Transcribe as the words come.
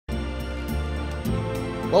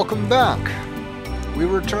Welcome back. We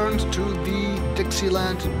returned to the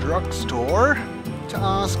Dixieland drugstore to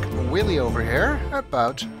ask Willie over here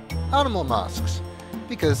about animal masks,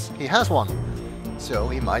 because he has one, so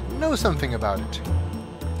he might know something about it.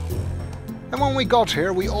 And when we got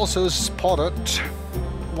here, we also spotted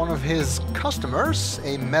one of his customers,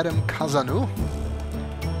 a Madame Kazanu,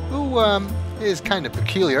 who is kind of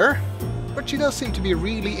peculiar, but she does seem to be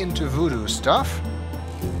really into voodoo stuff.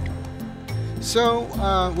 So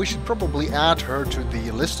we should probably add her to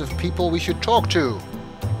the list of people we should talk to.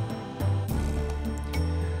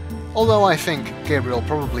 Although I think Gabriel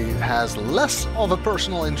probably has less of a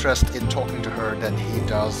personal interest in talking to her than he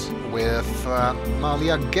does with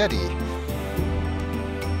Malia Getty.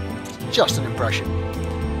 Just an impression.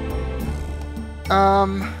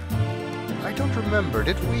 I don't remember,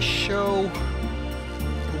 did we show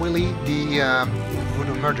Willie the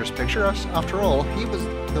Voodoo Murders picture? After all, he was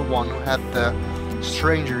the one who had the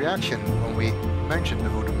strange reaction when we mentioned the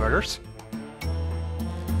Voodoo Murders.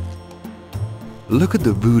 Look at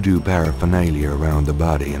the voodoo paraphernalia around the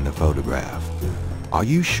body in the photograph. Are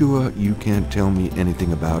you sure you can't tell me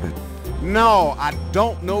anything about it? No, I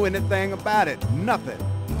don't know anything about it. Nothing.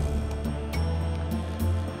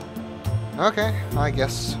 Okay, I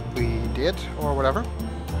guess we did, or whatever.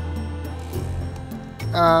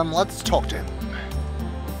 Let's talk to him.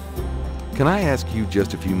 Can I ask you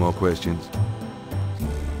just a few more questions?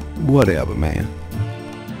 Whatever, man.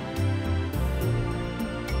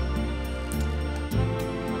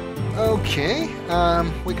 Okay,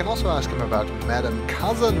 we can also ask him about Madame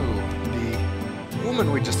Kazanu, the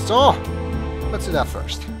woman we just saw. Let's do that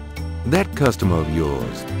first. That customer of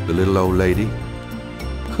yours, the little old lady?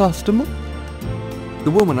 Customer?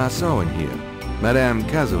 The woman I saw in here, Madame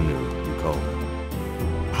Kazanu, you call her.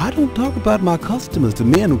 I don't talk about my customers to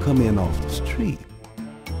men who come in off the street.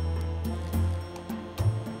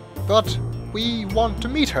 But we want to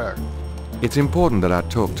meet her. It's important that I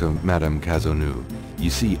talk to Madame Kazanu. You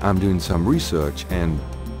see, I'm doing some research and...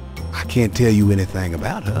 I can't tell you anything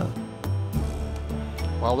about her.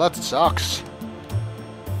 Well, that sucks.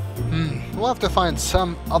 We'll have to find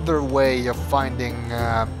some other way of finding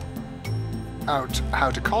out how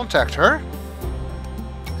to contact her.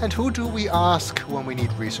 And who do we ask when we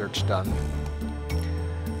need research done?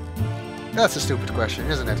 That's a stupid question,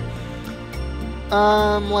 isn't it?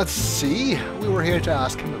 Let's see. We were here to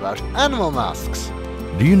ask him about animal masks.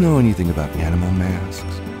 Do you know anything about animal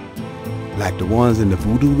masks? Like the ones in the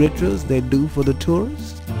voodoo rituals they do for the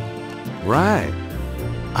tourists? Right.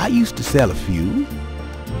 I used to sell a few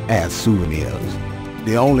as souvenirs.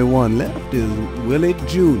 The only one left is Willie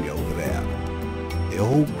Jr. over there. The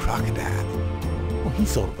old crocodile. Well,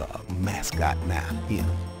 he's sort of a mascot now, yeah.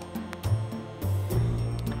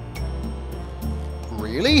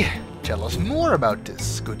 Really? Tell us more about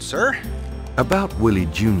this, good sir. About Willie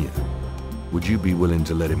Jr. Would you be willing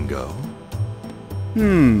to let him go?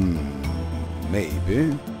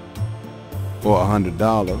 Maybe. For $100.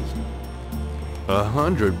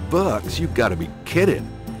 $100? You gotta be kidding.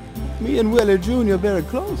 Me and Willie Jr. very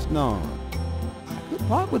close now. I could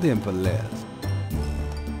part with him for less.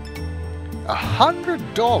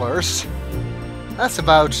 $100? That's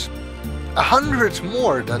about 100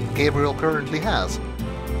 more than Gabriel currently has.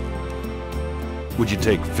 Would you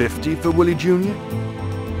take 50 for Willie Jr.?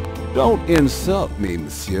 Don't insult me,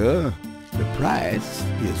 monsieur. The price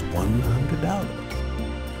is $100.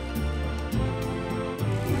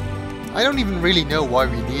 I don't even really know why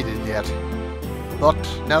we need it yet. But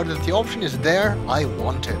now that the option is there, I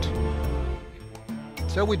want it.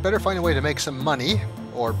 So we'd better find a way to make some money,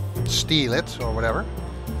 or steal it, or whatever.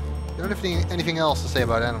 You don't have anything else to say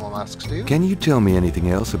about animal masks, do you? Can you tell me anything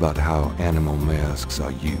else about how animal masks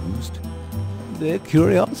are used? They're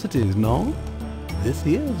curiosities, no? This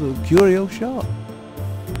is a curio shop.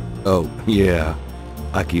 Oh, yeah.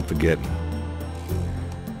 I keep forgetting.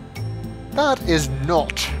 That is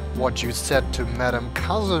not what you said to Madame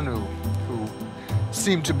Kazanu, who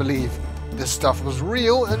seemed to believe this stuff was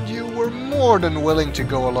real, and you were more than willing to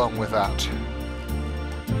go along with that.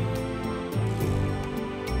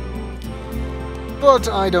 But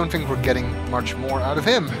I don't think we're getting much more out of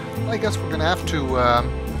him. I guess we're gonna have to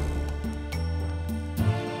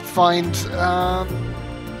find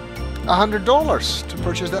 $100 to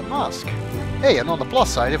purchase that mask. Hey, and on the plus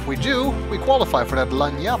side, if we do, we qualify for that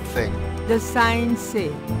lagniappe thing. The sign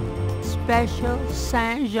say, Special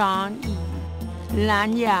Saint-Jean-Eve,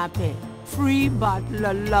 lagniappe, free bottle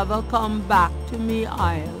of lover come back to me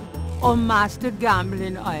oil, or master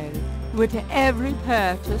gambling oil, with every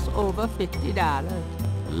purchase over $50.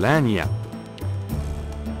 Lagniappe.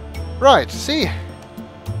 Right, see?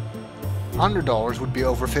 $100 would be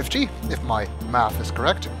over 50, if my math is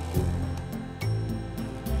correct.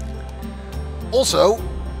 Also,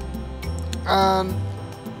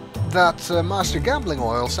 that Master Gambling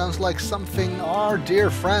Oil sounds like something our dear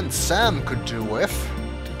friend Sam could do with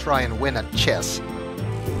to try and win at chess.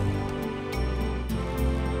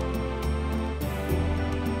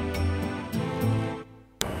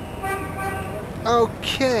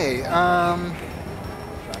 Okay,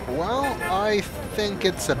 well, I think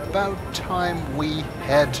it's about time we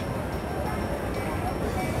head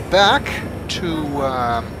back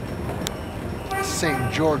to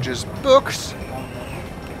St. George's Books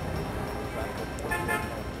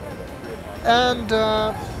and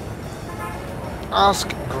ask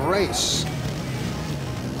Grace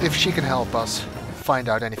if she can help us find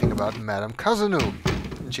out anything about Madame Kazanu.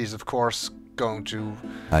 And she's of course going to...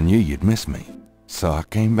 I knew you'd miss me, so I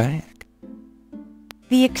came back.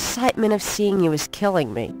 The excitement of seeing you is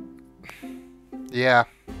killing me. Yeah,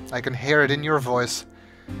 I can hear it in your voice.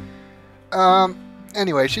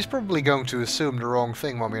 Anyway, she's probably going to assume the wrong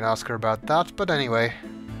thing when we ask her about that, but anyway.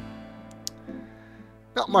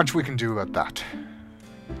 Not much we can do about that.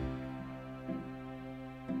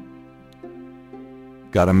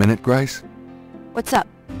 Got a minute, Grace? What's up?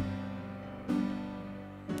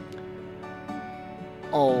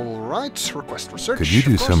 Alright, request research. Could you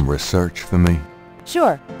do some research for me?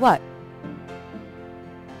 Sure, what?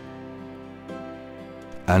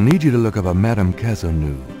 I need you to look up a Madame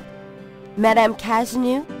Kazanu. Madame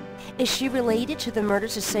Kazanu? Is she related to the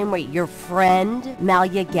murders the same way your friend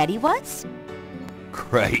Malia Getty was?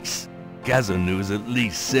 Grace, Kazanu is at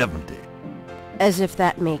least 70. As if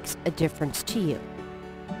that makes a difference to you.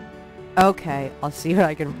 Okay, I'll see what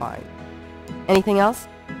I can find. Anything else?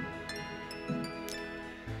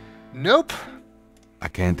 Nope. I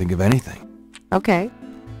can't think of anything. Okay.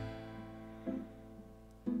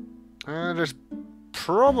 There's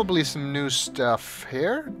probably some new stuff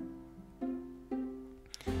here.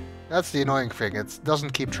 That's the annoying thing, it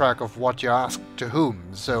doesn't keep track of what you ask to whom,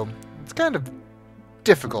 so it's kind of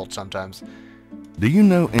difficult sometimes. Do you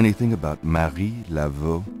know anything about Marie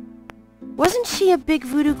Laveau? Wasn't she a big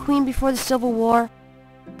voodoo queen before the Civil War?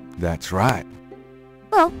 That's right.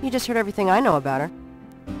 Well, you just heard everything I know about her.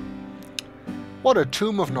 What a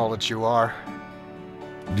tomb of knowledge you are.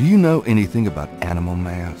 Do you know anything about animal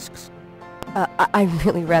masks? I'd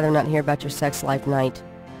really rather not hear about your sex life, Knight.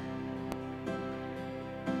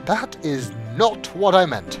 That is not what I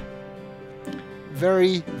meant.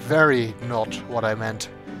 Very, very not what I meant.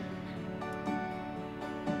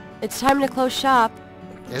 It's time to close shop.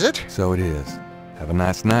 Is it? So it is. Have a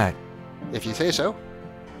nice night. If you say so.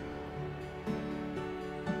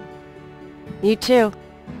 You too.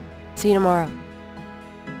 See you tomorrow.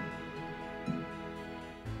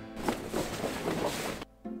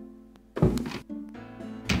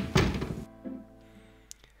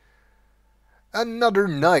 Another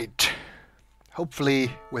night.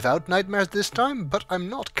 Hopefully without nightmares this time, but I'm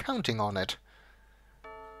not counting on it.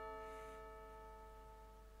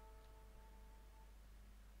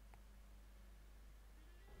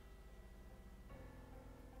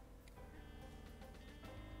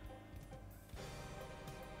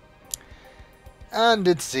 And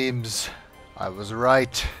it seems I was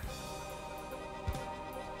right.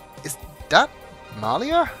 Is that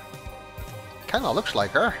Malia? Kinda looks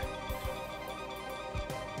like her.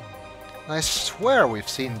 I swear we've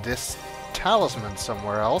seen this talisman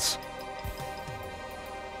somewhere else.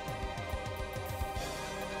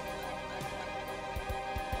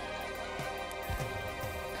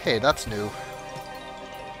 Hey, that's new.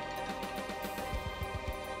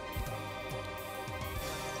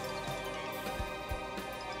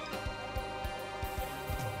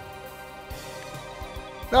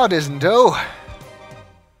 That isn't, though.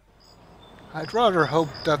 I'd rather hope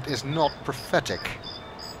that is not prophetic.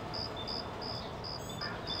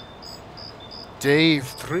 Day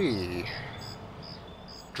 3.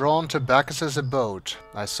 Drawn to Bacchus's abode,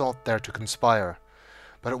 I sought there to conspire,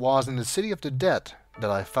 but it was in the city of the dead that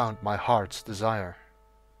I found my heart's desire.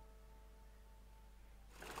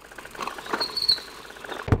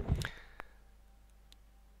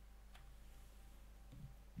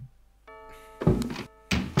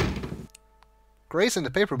 Grace and the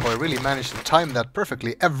Paperboy really managed to time that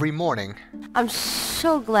perfectly every morning. I'm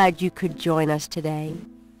so glad you could join us today.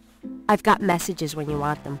 I've got messages when you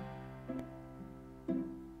want them.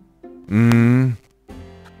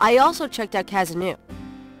 I also checked out Kazanu.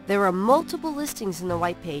 There are multiple listings in the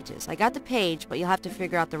white pages. I got the page, but you'll have to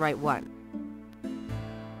figure out the right one.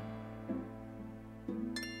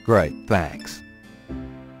 Great, thanks.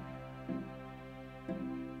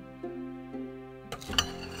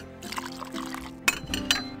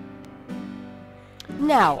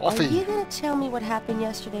 Now, Coffee. are you gonna tell me what happened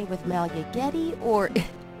yesterday with Malia Getty, or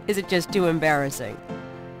is it just too embarrassing?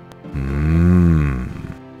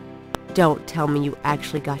 Don't tell me you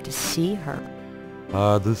actually got to see her.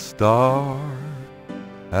 Are the stars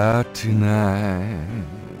out tonight?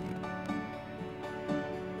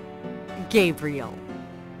 Gabriel,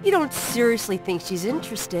 you don't seriously think she's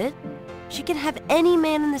interested? She can have any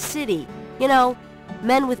man in the city. You know,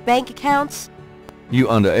 men with bank accounts. You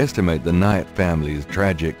underestimate the Knight family's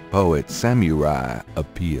tragic poet samurai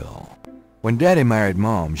appeal. When Daddy married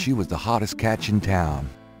Mom, she was the hottest catch in town.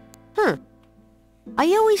 I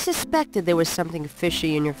always suspected there was something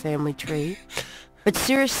fishy in your family tree. But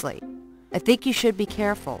seriously, I think you should be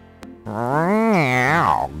careful.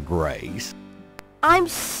 Grace. I'm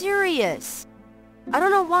serious. I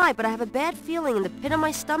don't know why, but I have a bad feeling in the pit of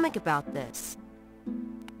my stomach about this.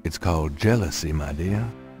 It's called jealousy, my dear.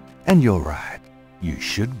 And you're right. You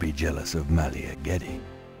should be jealous of Malia Getty,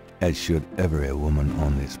 as should every woman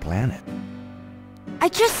on this planet.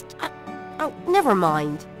 Oh, never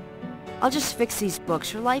mind. I'll just fix these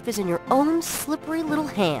books. Your life is in your own slippery little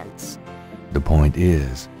hands. The point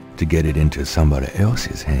is to get it into somebody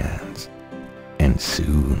else's hands. And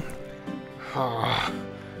soon.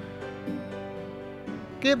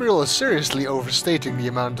 Gabriel is seriously overstating the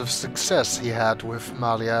amount of success he had with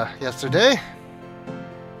Malia yesterday.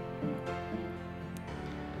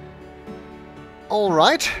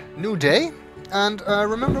 Alright, new day. And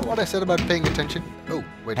remember what I said about paying attention? Oh,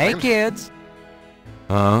 wait a Hey, second. kids.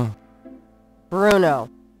 Huh? Bruno.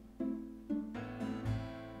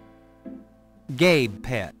 Gabe,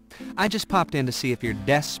 pet. I just popped in to see if you're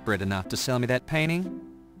desperate enough to sell me that painting.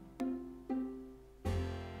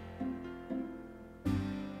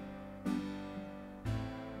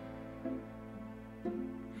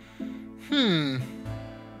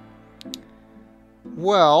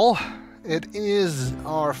 Well, it is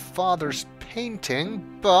our father's painting,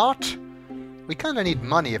 but we kinda need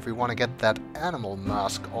money if we want to get that animal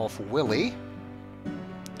mask off Willie.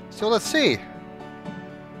 So let's see.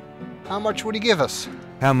 How much would he give us?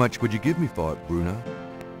 How much would you give me for it, Bruno?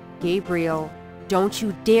 Gabriel, don't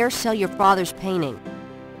you dare sell your father's painting.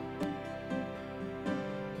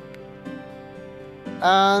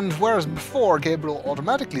 And whereas before Gabriel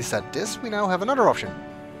automatically said this, we now have another option.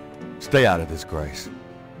 Stay out of this, Grace.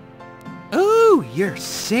 Ooh, you're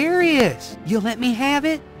serious? You'll let me have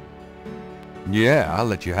it? Yeah, I'll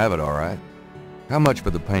let you have it, all right. How much for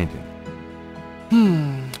the painting?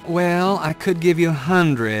 Well, I could give you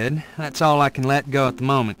 100. That's all I can let go at the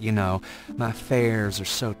moment, you know. My fares are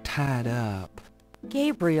so tied up.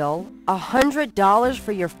 Gabriel, $100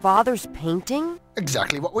 for your father's painting?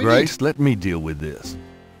 Exactly what we Grace, let me deal with this.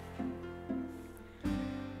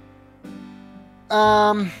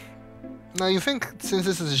 need. Now you think since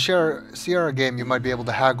this is a Sierra game you might be able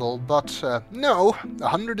to haggle, but no,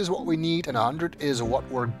 100 is what we need and 100 is what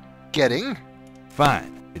we're getting.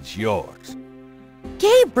 Fine, it's yours.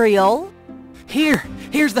 Gabriel!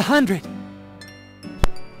 Here's the 100.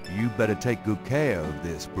 You better take good care of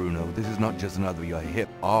this, Bruno. This is not just another of your hip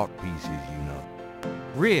art pieces, you know.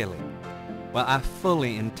 Really? Well, I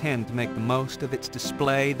fully intend to make the most of its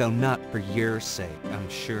display, though not for your sake, I'm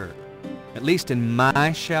sure. At least in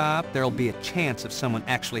my shop, there'll be a chance of someone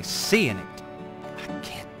actually seeing it. I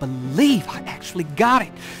can't believe I actually got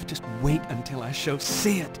it. Just wait until I show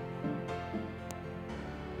Sid.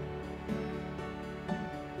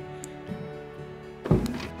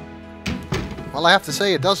 Well, I have to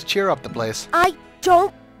say, it does cheer up the place. I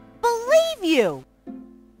don't believe you!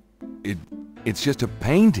 It's just a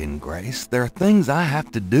painting, Grace. There are things I have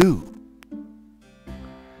to do.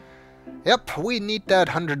 Yep, we need that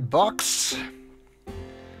 $100.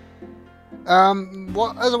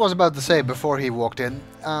 Well, as I was about to say before he walked in,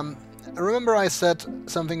 remember I said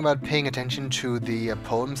something about paying attention to the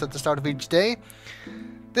poems at the start of each day?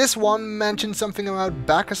 This one mentioned something about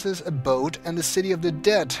Bacchus's abode and the city of the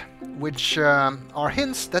dead, which are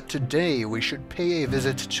hints that today we should pay a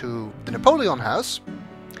visit to the Napoleon House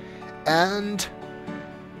and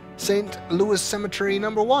St. Louis Cemetery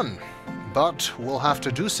No. 1. But we'll have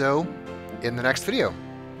to do so in the next video.